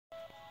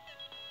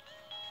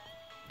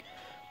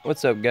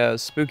What's up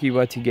guys, Spooky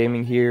YT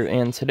Gaming here,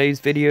 and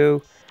today's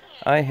video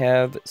I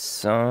have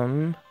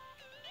some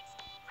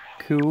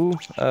cool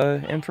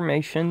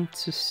information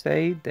to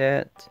say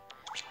that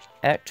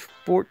Act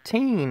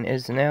 14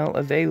 is now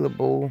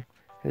available.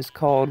 It's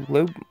called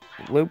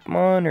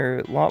Lopmon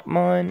or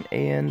Lopmon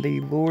and the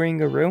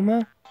Luring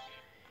Aroma,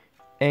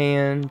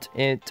 and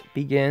it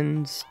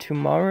begins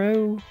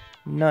tomorrow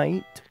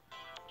night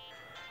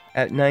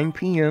at 9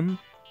 p.m.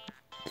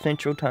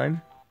 Central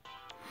Time.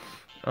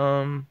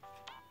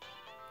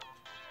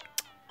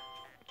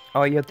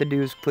 All you have to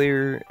do is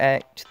clear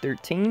Act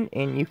 13,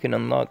 and you can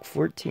unlock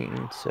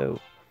 14, so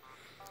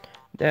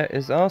that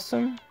is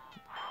awesome.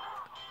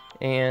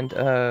 And,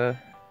 let's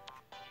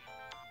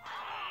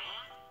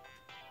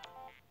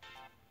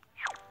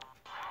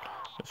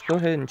go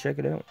ahead and check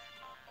it out.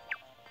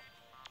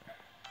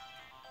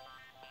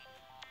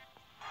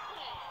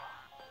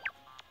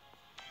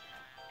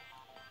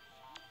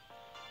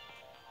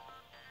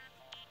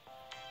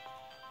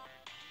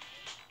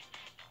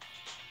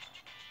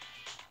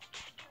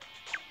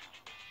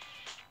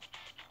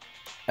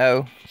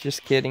 Oh,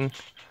 just kidding.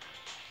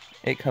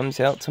 It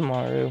comes out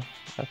tomorrow.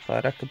 I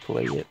thought I could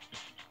play it.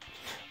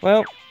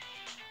 Well,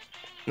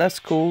 that's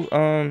cool.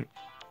 I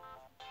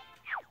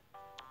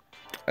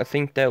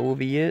think that will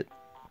be it.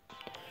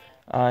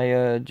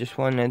 I just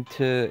wanted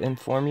to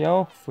inform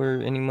y'all, for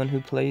anyone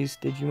who plays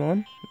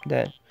Digimon,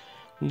 that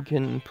you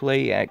can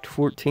play Act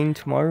 14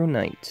 tomorrow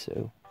night.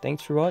 So,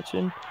 thanks for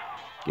watching.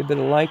 Give it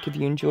a like if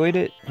you enjoyed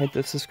it. Hit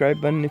the subscribe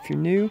button if you're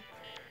new.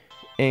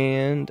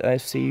 And I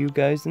see you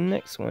guys in the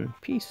next one.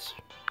 Peace.